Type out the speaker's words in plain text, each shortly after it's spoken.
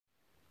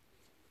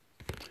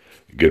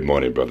Good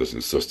morning, brothers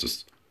and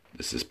sisters.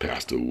 This is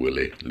Pastor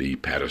Willie Lee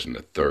Patterson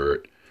III,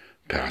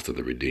 pastor of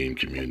the Redeemed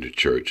Community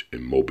Church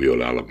in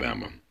Mobile,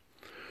 Alabama.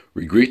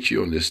 We greet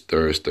you on this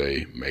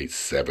Thursday, May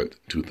 7th,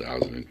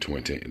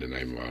 2020, in the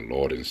name of our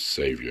Lord and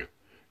Savior,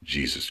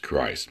 Jesus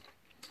Christ.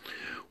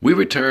 We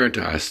return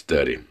to our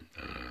study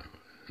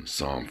in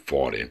Psalm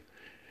 40,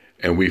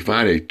 and we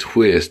find a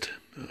twist,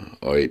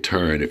 or a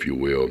turn, if you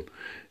will,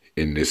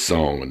 in this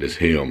song, in this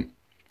hymn.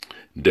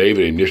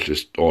 David initially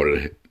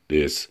started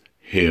this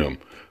hymn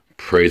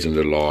praising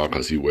the Lord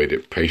because he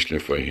waited patiently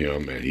for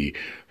him and he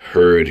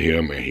heard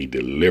him and he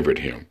delivered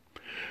him.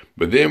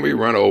 But then we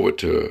run over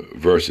to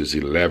verses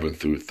 11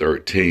 through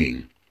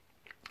 13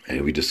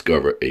 and we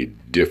discover a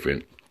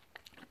different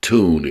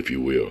tune, if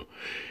you will.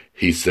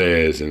 He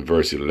says in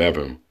verse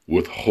 11,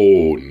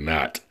 "Withhold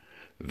not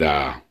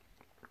thy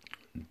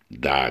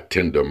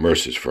tender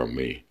mercies from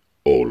me,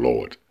 O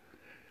Lord.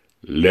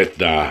 Let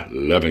thy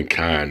loving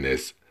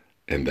kindness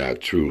and thy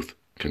truth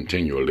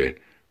continually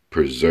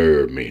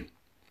preserve me.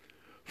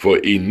 For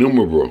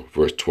innumerable,"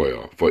 verse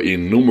 12, "for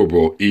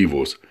innumerable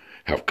evils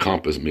have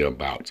compassed me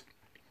about.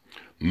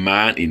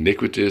 Mine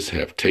iniquities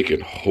have taken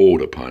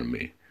hold upon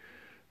me,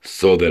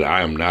 so that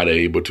I am not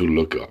able to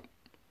look up.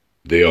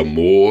 They are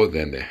more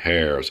than the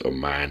hairs of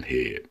mine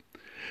head.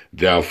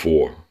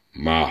 Therefore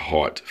my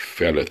heart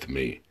faileth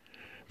me."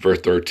 Verse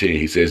 13,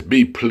 he says,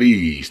 "Be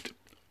pleased,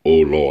 O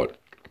Lord,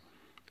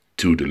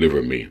 to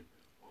deliver me.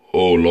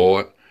 O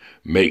Lord,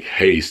 make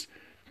haste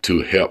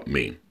to help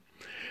me."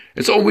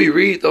 And so when we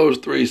read those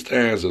three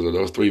stanzas or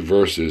those three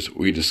verses,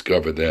 we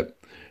discover that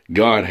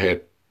God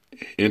had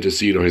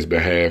interceded on his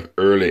behalf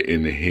early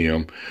in the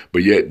hymn,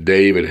 but yet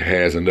David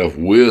has enough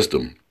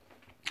wisdom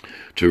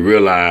to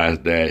realize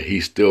that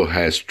he still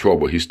has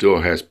trouble, he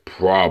still has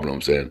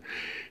problems, and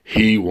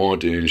he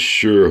wants to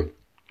ensure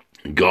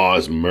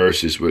God's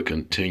mercies will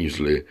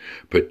continuously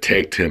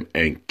protect him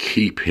and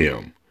keep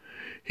him.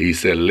 He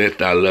said, "Let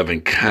thy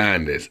loving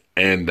kindness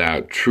and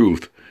thy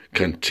truth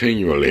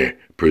continually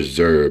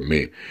preserve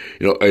me."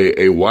 You know,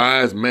 a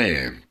wise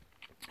man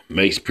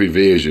makes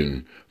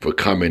provision for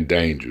coming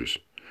dangers.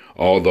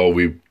 Although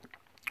we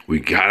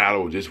got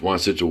out of this one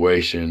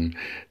situation,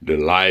 the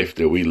life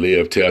that we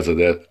live tells us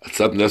that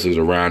something else is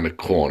around the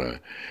corner.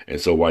 And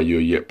so while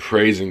you're yet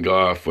praising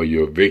God for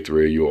your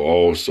victory, you're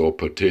also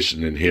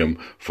petitioning him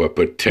for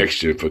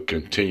protection, for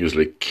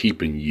continuously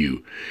keeping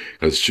you.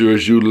 As sure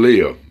as you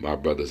live, my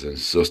brothers and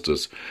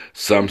sisters,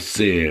 some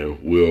sin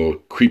will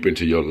creep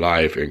into your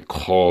life and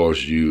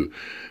cause you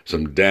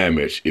some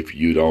damage if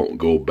you don't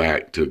go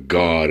back to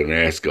God and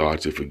ask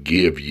God to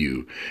forgive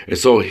you. And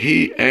so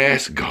he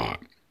asked God,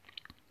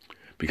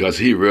 because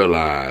he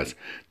realized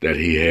that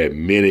he had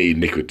many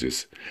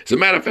iniquities. As a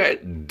matter of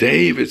fact,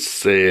 David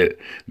said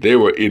they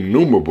were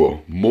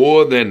innumerable,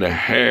 more than the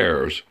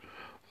hairs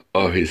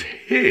of his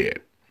head.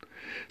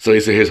 So he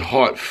said, his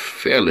heart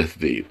faileth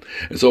thee.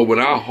 And so when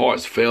our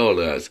hearts fail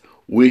us,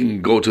 we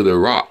can go to the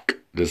rock,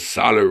 the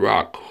solid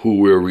rock, who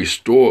will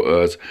restore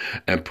us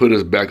and put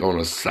us back on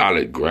a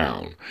solid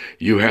ground.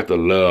 You have to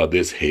love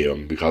this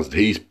hymn because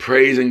he's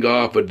praising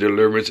God for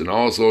deliverance and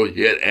also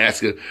yet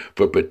asking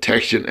for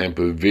protection and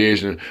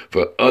provision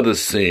for other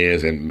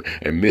sins and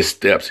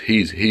missteps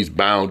he's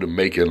bound to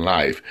make in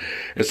life.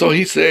 And so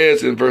he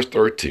says in verse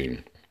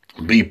 13,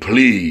 "Be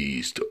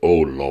pleased,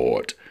 O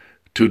Lord,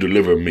 to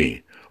deliver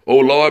me. O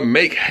Lord,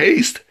 make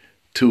haste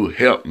to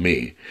help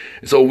me."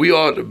 And so we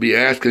ought to be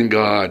asking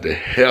God to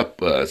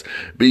help us.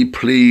 Be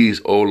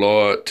pleased, O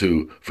Lord,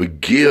 to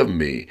forgive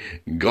me.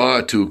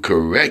 God, to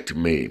correct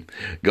me.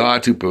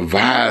 God, to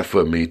provide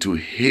for me, to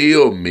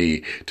heal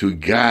me, to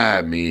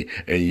guide me.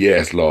 And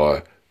yes,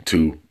 Lord,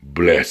 to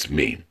bless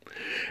me.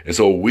 And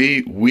so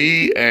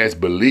we as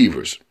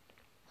believers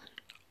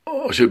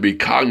should be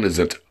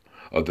cognizant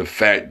of the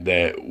fact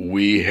that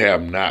we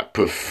have not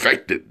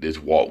perfected this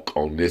walk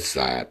on this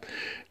side,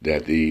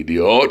 that the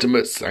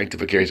ultimate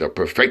sanctification, or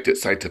perfected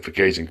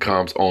sanctification,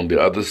 comes on the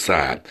other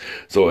side.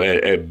 So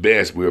at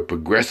best, we're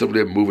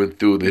progressively moving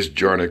through this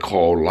journey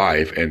called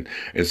life. And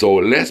so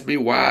let's be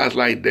wise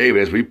like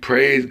David as we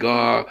praise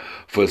God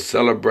for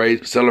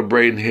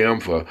celebrating him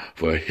for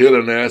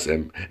healing us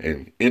and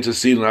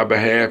interceding on our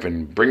behalf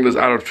and bringing us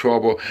out of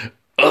trouble.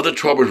 Other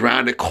troubles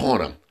around the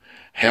corner.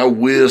 Have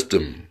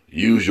wisdom.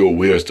 Use your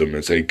wisdom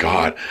and say,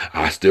 "God,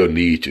 I still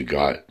need you,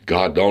 God.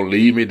 God, don't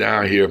leave me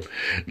down here.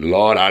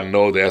 Lord, I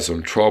know there's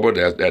some trouble.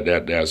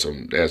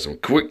 There's some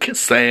quick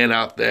saying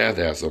out there.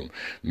 There's some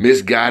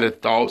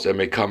misguided thoughts that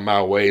may come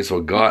my way.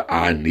 So, God,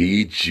 I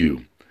need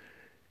you."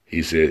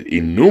 He said,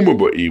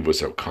 "Innumerable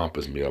evils have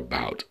compassed me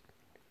about."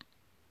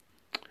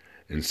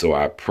 And so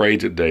I pray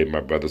today,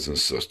 my brothers and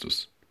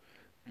sisters,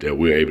 that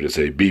we're able to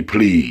say, "Be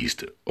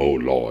pleased, O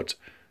Lord,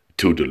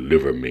 to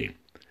deliver me.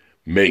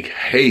 Make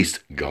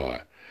haste,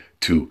 God,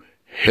 to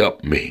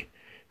help me.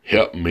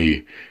 Help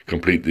me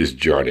complete this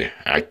journey.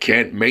 I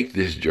can't make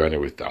this journey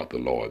without the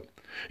Lord.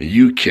 And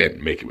you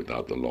can't make it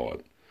without the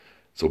Lord.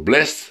 So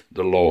bless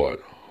the Lord,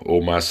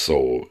 O my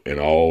soul, and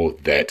all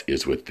that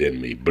is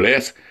within me.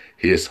 Bless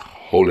his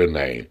holy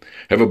name.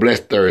 Have a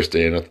blessed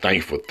Thursday and a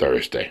thankful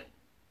Thursday.